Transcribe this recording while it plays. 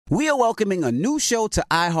We are welcoming a new show to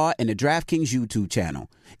iHeart and the DraftKings YouTube channel.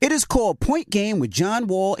 It is called Point Game with John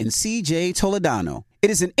Wall and CJ Toledano. It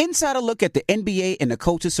is an insider look at the NBA and the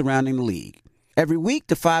coaches surrounding the league. Every week,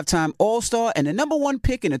 the 5-time All-Star and the number one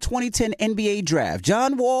pick in the 2010 NBA Draft,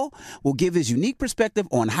 John Wall, will give his unique perspective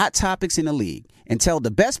on hot topics in the league and tell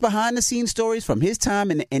the best behind-the-scenes stories from his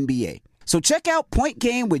time in the NBA. So check out Point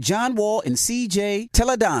Game with John Wall and CJ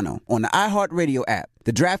Toledano on the iHeartRadio app,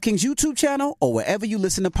 the DraftKings YouTube channel, or wherever you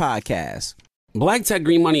listen to podcasts. Black Tech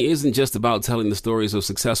Green Money isn't just about telling the stories of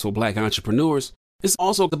successful Black entrepreneurs. It's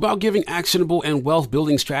also about giving actionable and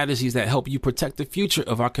wealth-building strategies that help you protect the future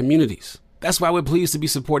of our communities. That's why we're pleased to be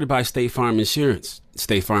supported by State Farm Insurance.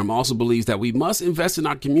 State Farm also believes that we must invest in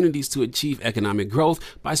our communities to achieve economic growth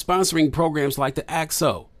by sponsoring programs like the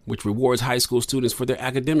ACT-SO, which rewards high school students for their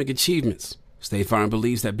academic achievements. State Farm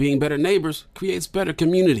believes that being better neighbors creates better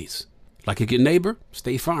communities. Like a good neighbor,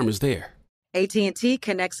 State Farm is there. AT&T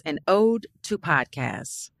connects an ode to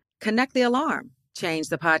podcasts. Connect the alarm. Change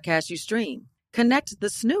the podcast you stream. Connect the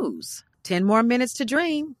snooze. 10 more minutes to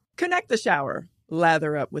dream. Connect the shower.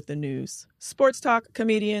 Lather up with the news. Sports talk,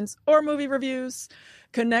 comedians, or movie reviews.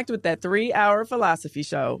 Connect with that 3-hour philosophy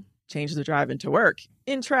show. Change the drive into work.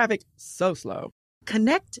 In traffic so slow.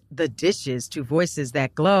 Connect the dishes to voices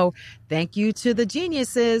that glow. Thank you to the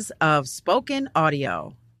geniuses of spoken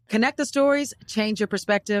audio. Connect the stories, change your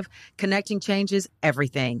perspective. Connecting changes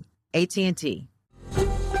everything. AT&T.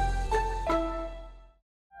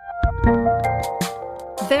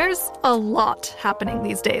 There's a lot happening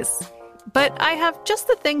these days, but I have just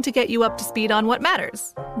the thing to get you up to speed on what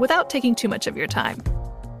matters without taking too much of your time.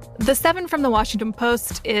 The 7 from the Washington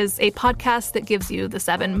Post is a podcast that gives you the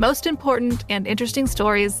 7 most important and interesting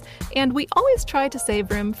stories, and we always try to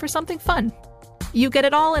save room for something fun. You get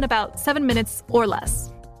it all in about 7 minutes or less.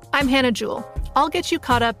 I'm Hannah Jewell. I'll get you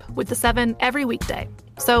caught up with the 7 every weekday.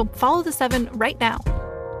 So follow the 7 right now.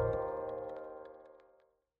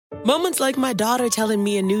 Moments like my daughter telling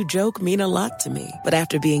me a new joke mean a lot to me. But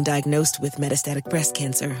after being diagnosed with metastatic breast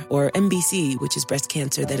cancer, or MBC, which is breast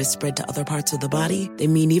cancer that is spread to other parts of the body, they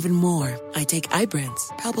mean even more. I take Ibrance,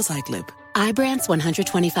 palbociclib. Ibrance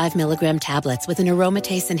 125 milligram tablets with an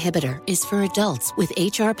aromatase inhibitor is for adults with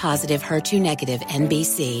HR-positive, HER2-negative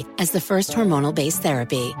MBC as the first hormonal-based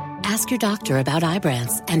therapy. Ask your doctor about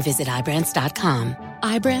Ibrance and visit Ibrance.com.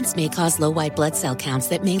 Ibrance may cause low white blood cell counts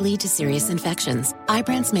that may lead to serious infections.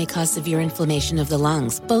 Ibrance may cause severe inflammation of the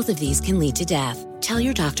lungs. Both of these can lead to death. Tell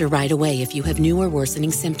your doctor right away if you have new or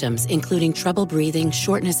worsening symptoms, including trouble breathing,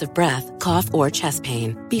 shortness of breath, cough, or chest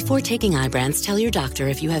pain. Before taking Ibrance, tell your doctor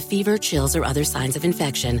if you have fever, chills, or other signs of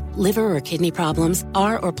infection, liver or kidney problems,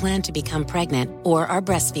 are or plan to become pregnant, or are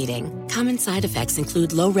breastfeeding. Common side effects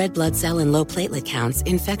include low red blood cell and low platelet counts,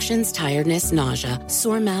 infections, tiredness, nausea,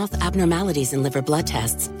 sore mouth, abnormalities in liver blood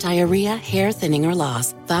tests, diarrhea, hair thinning or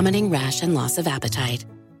loss, vomiting, rash, and loss of appetite.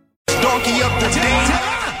 Donkey up the day.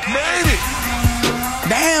 Made it.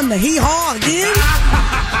 Damn, the hee-haw again?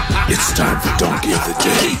 It's time for Donkey of the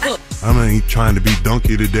Day. I ain't trying to be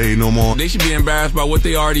donkey today no more. They should be embarrassed by what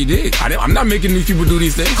they already did. I'm not making these people do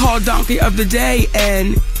these things. Called Donkey of the Day,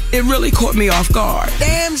 and it really caught me off guard.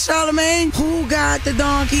 Damn, Charlamagne, who got the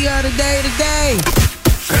Donkey of the Day today?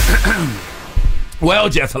 Well,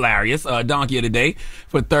 just hilarious. Donkey of the Day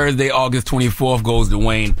for Thursday, August 24th goes to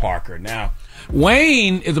Wayne Parker. Now,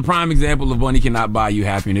 Wayne is a prime example of money cannot buy you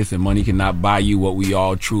happiness, and money cannot buy you what we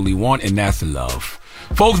all truly want, and that's love.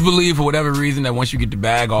 Folks believe for whatever reason that once you get the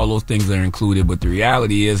bag, all those things are included, but the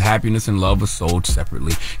reality is happiness and love are sold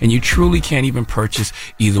separately, and you truly can't even purchase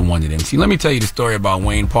either one of them. See, let me tell you the story about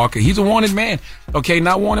Wayne Parker. He's a wanted man, okay?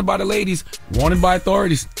 Not wanted by the ladies, wanted by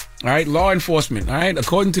authorities. All right, law enforcement, all right?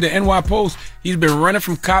 According to the NY Post, he's been running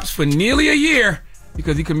from cops for nearly a year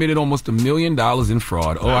because he committed almost $1 million in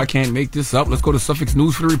fraud. Oh, I can't make this up. Let's go to Suffolk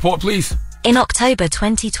News for the report, please. In October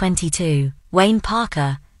 2022, Wayne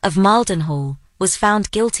Parker of Maldenhall was found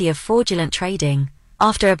guilty of fraudulent trading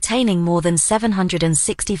after obtaining more than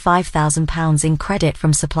 £765,000 in credit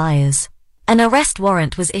from suppliers. An arrest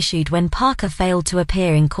warrant was issued when Parker failed to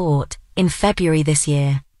appear in court in February this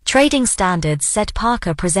year. Trading Standards said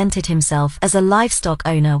Parker presented himself as a livestock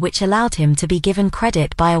owner, which allowed him to be given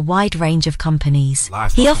credit by a wide range of companies.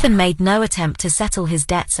 He often made no attempt to settle his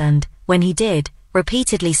debts and, when he did,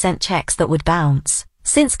 repeatedly sent checks that would bounce.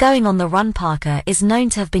 Since going on the run, Parker is known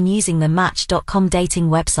to have been using the Match.com dating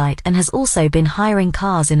website and has also been hiring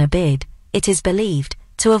cars in a bid, it is believed,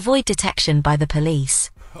 to avoid detection by the police.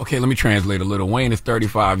 Okay, let me translate a little. Wayne is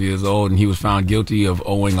 35 years old, and he was found guilty of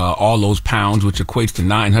owing all those pounds, which equates to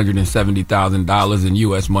 $970,000 in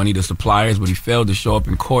U.S. money to suppliers, but he failed to show up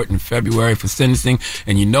in court in February for sentencing.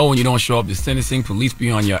 And you know when you don't show up to sentencing, police be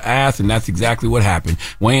on your ass, and that's exactly what happened.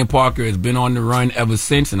 Wayne Parker has been on the run ever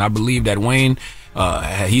since, and I believe that Wayne...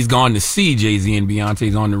 he's gone to see Jay-Z and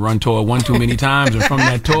Beyonce's On the Run tour one too many times, and from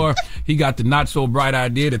that tour, he got the not so bright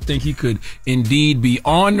idea to think he could indeed be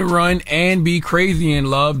on the run and be crazy in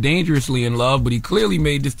love, dangerously in love, but he clearly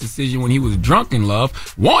made this decision when he was drunk in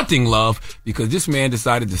love, wanting love, because this man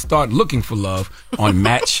decided to start looking for love on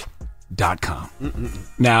Match.com.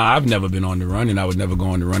 Now, I've never been on the run, and I would never go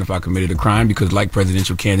on the run if I committed a crime, because like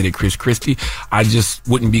presidential candidate Chris Christie, I just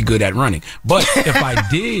wouldn't be good at running. But if I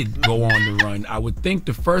did go on the run, I would think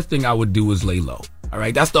the first thing I would do is lay low. All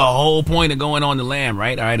right, that's the whole point of going on the lam,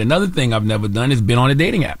 right? All right, another thing I've never done is been on a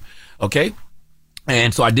dating app. Okay.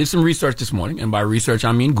 And so I did some research this morning, and by research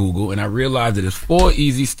I mean Google, and I realized that there's 4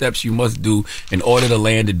 easy steps you must do in order to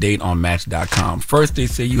land a date on Match.com. First, they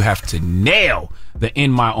say you have to nail the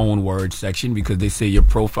in my own words section, because they say your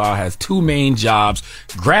profile has 2 main jobs.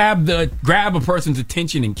 Grab a person's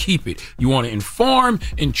attention and keep it. You want to inform,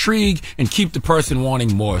 intrigue, and keep the person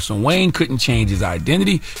wanting more. So Wayne couldn't change his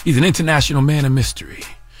identity. He's an international man of mystery.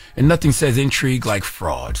 And nothing says intrigue like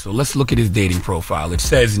fraud. So let's look at his dating profile. It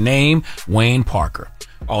says name, Wayne Parker.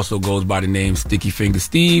 Also goes by the name Sticky Finger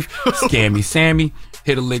Steve, Scammy Sammy,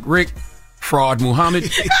 Hit a Lick Rick, Fraud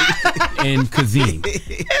Muhammad, and Kazim.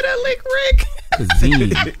 Hit a Lick Rick.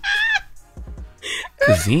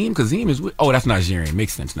 Kazim is that's Nigerian.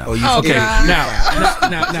 Makes sense now. Okay, now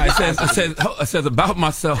it says about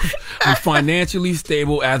myself. I'm financially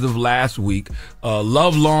stable as of last week.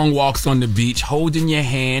 Love long walks on the beach, holding your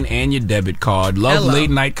hand and your debit card. Love late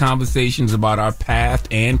night conversations about our past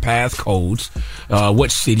and past codes.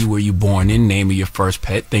 What city were you born in? Name of your first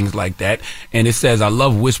pet, things like that. And it says I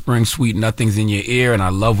love whispering sweet nothings in your ear, and I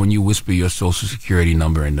love when you whisper your social security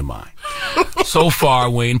number into mine. So far,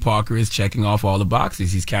 Wayne Parker is checking off all the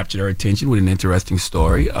boxes. He's captured our attention with an interesting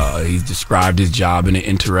story. He's described his job in an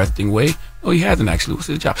interesting way. Oh, he hasn't actually. What's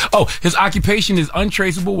his job? Oh, his occupation is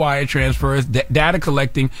untraceable wire transfers, data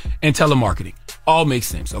collecting, and telemarketing. All makes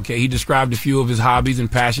sense, okay? He described a few of his hobbies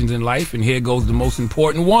and passions in life, and here goes the most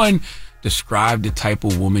important one. Describe the type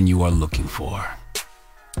of woman you are looking for.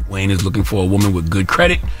 Wayne is looking for a woman with good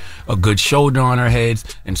credit, a good shoulder on her head,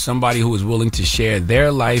 and somebody who is willing to share their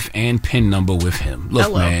life and PIN number with him.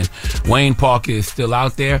 Look, man, Wayne Parker is still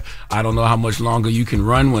out there. I don't know how much longer you can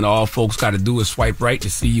run when all folks got to do is swipe right to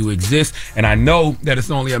see you exist. And I know that it's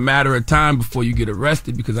only a matter of time before you get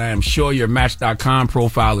arrested, because I am sure your Match.com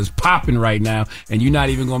profile is popping right now, and you're not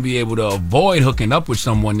even going to be able to avoid hooking up with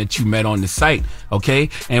someone that you met on the site, okay?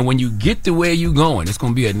 And when you get to where you're going, it's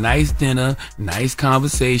going to be a nice dinner, nice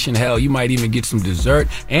conversation. Hell, you might even get some dessert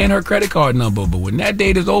and her credit card number. But when that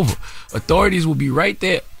date is over, authorities will be right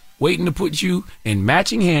there waiting to put you in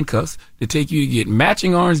matching handcuffs to take you to get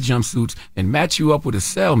matching orange jumpsuits and match you up with a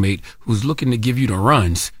cellmate who's looking to give you the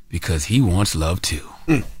runs because he wants love too.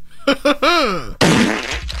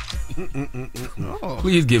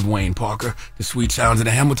 Please give Wayne Parker the sweet sounds of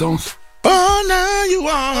the Hamiltons. Oh, now you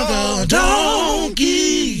are the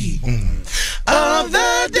donkey of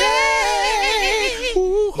the day.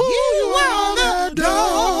 You are the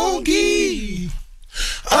donkey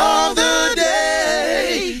of the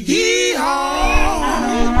day.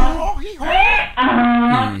 Yee-haw.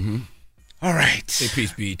 Mm-hmm. All right. Say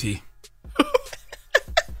peace, BET.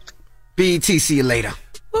 BET, see you later.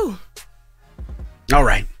 Woo. All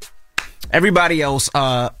right. Everybody else,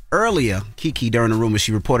 earlier, Kiki, during the rumor,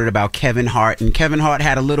 she reported about Kevin Hart, and Kevin Hart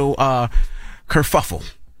had a little kerfuffle.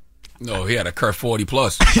 No, he had a Kurt 40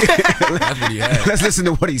 plus. That's what he had. Let's listen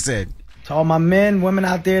to what he said. To all my men, women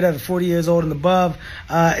out there that are 40 years old and above,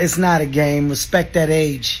 it's not a game. Respect that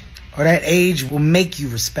age, or that age will make you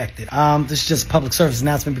respect it. This is just a public service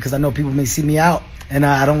announcement because I know people may see me out, and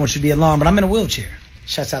I don't want you to be alarmed, but I'm in a wheelchair.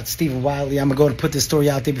 Shouts out to Stephen Wiley. I'm going to go to put this story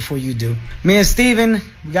out there before you do. Me and Stephen,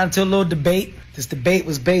 we got into a little debate. This debate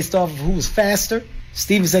was based off of who was faster.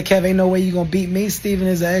 Stephen said, Kev, ain't no way you going to beat me. Stephen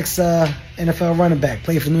is an ex-NFL running back,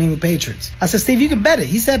 played for the New England Patriots. I said, Steve, you can bet it.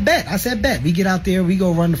 He said, bet. I said, bet. We get out there, we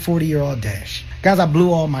go run the 40-year-old dash. Guys, I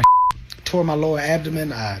blew all my tore my lower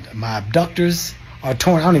abdomen. My abductors are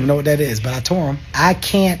torn. I don't even know what that is, but I tore them. I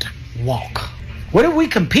can't walk. What are we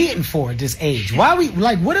competing for at this age? Why are we,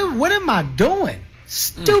 like, what am I doing?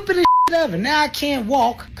 Stupidest ever. Now I can't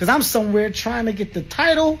walk because I'm somewhere trying to get the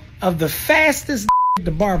title of the fastest at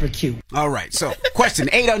the barbecue. All right. So, question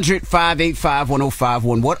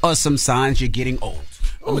 800-585-1051. What are some signs you're getting old?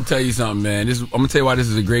 I'm going to tell you something, man. I'm going to tell you why this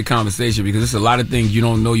is a great conversation, because there's a lot of things you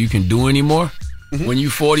don't know you can do anymore when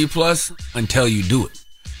you 40 plus until you do it.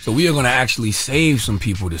 So we are going to actually save some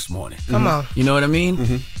people this morning. Come on. You know what I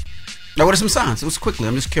mean? Now, what are some signs? It was quickly.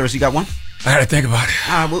 I'm just curious. You got one? I got to think about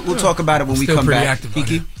it. We'll talk about it when we come back.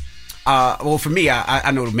 Kiki? Well, for me,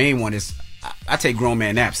 I know the main one is I take grown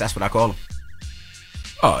man naps. That's what I call them.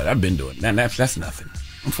 Oh, I've been doing that. Naps, that's nothing.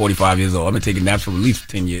 I'm 45 years old. I've been taking naps for at least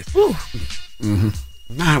 10 years. All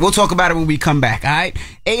right, we'll talk about it when we come back, all right?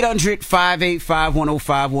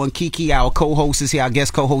 800-585-1051. Kiki, our co-host, is here. Our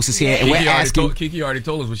guest co-host is here. And we're asking... Kiki already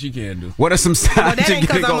told us what she can do. What are some signs Well, that ain't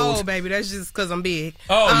because I'm goals? old, baby. That's just because I'm big.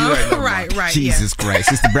 Oh, you're right. Jesus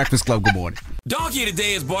Christ. It's the Breakfast Club. Good morning. Donkey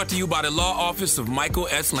Today is brought to you by the law office of Michael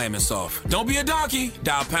S. Lamonsoff. Don't be a donkey.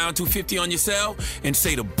 Dial pound 250 on your cell and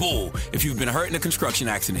say the bull if you've been hurt in a construction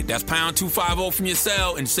accident. That's pound 250 from your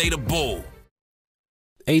cell and say the bull.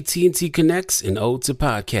 AT&T connects an ode to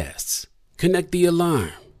podcasts. Connect the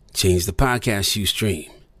alarm. Change the podcast you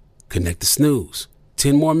stream. Connect the snooze.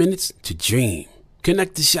 10 more minutes to dream.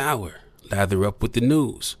 Connect the shower. Lather up with the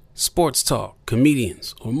news, sports talk,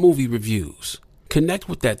 comedians, or movie reviews. Connect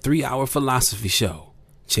with that 3-hour philosophy show.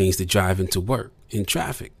 Change the drive into work in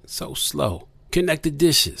traffic so slow. Connect the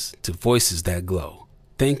dishes to voices that glow.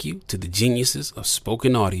 Thank you to the geniuses of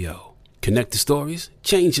spoken audio. Connect the stories.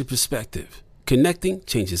 Change your perspective. Connecting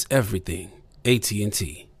changes everything.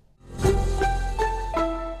 AT&T.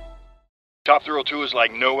 Top Thrill 2 is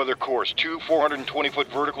like no other course. 2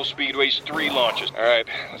 420-foot vertical speedways, 3 launches. All right,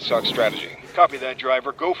 let's talk strategy. Copy that,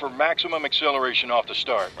 driver. Go for maximum acceleration off the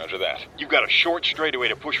start. Roger that. You've got a short straightaway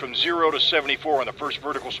to push from 0 to 74 on the first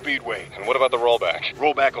vertical speedway. And what about the rollback?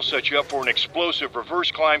 Rollback will set you up for an explosive reverse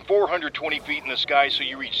climb 420 feet in the sky so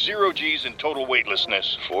you reach 0 Gs in total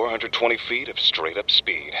weightlessness. 420 feet of straight-up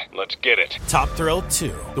speed. Let's get it. Top Thrill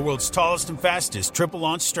 2, the world's tallest and fastest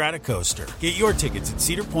triple-launch stratocoaster. Get your tickets at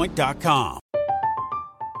cedarpoint.com.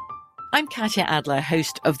 I'm Katya Adler,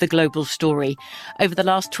 host of The Global Story. Over the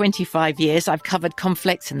last 25 years, I've covered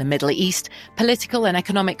conflicts in the Middle East, political and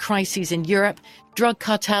economic crises in Europe, drug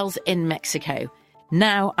cartels in Mexico.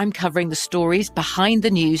 Now I'm covering the stories behind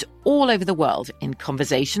the news all over the world in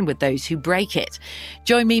conversation with those who break it.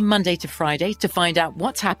 Join me Monday to Friday to find out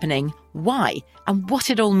what's happening, why, and what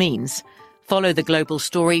it all means. Follow The Global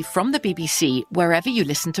Story from the BBC wherever you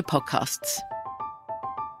listen to podcasts.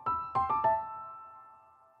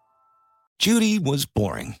 Judy was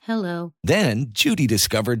boring. Hello. Then Judy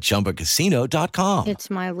discovered ChumbaCasino.com. It's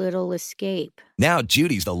my little escape. Now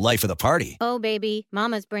Judy's the life of the party. Oh, baby,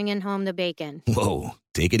 mama's bringing home the bacon. Whoa,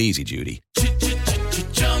 take it easy, Judy.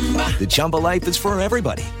 The Chumba life is for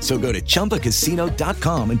everybody. So go to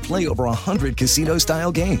ChumbaCasino.com and play over 100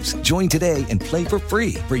 casino-style games. Join today and play for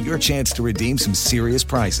free for your chance to redeem some serious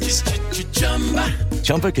prizes.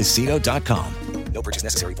 ChumbaCasino.com. No purchase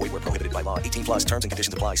necessary. Void where prohibited by law. 18 plus terms and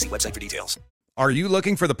conditions apply. See website for details. Are you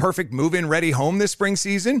looking for the perfect move-in ready home this spring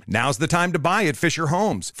season? Now's the time to buy at Fisher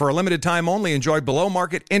Homes. For a limited time only, enjoy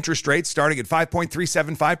below-market interest rates starting at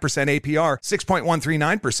 5.375% APR,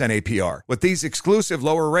 6.139% APR. With these exclusive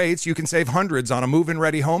lower rates, you can save hundreds on a move-in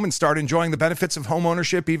ready home and start enjoying the benefits of home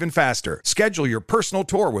ownership even faster. Schedule your personal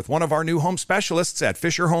tour with one of our new home specialists at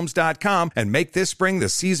FisherHomes.com and make this spring the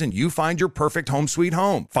season you find your perfect home sweet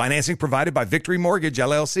home. Financing provided by Victory Mortgage,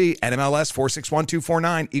 LLC, NMLS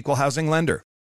 461249, Equal Housing Lender.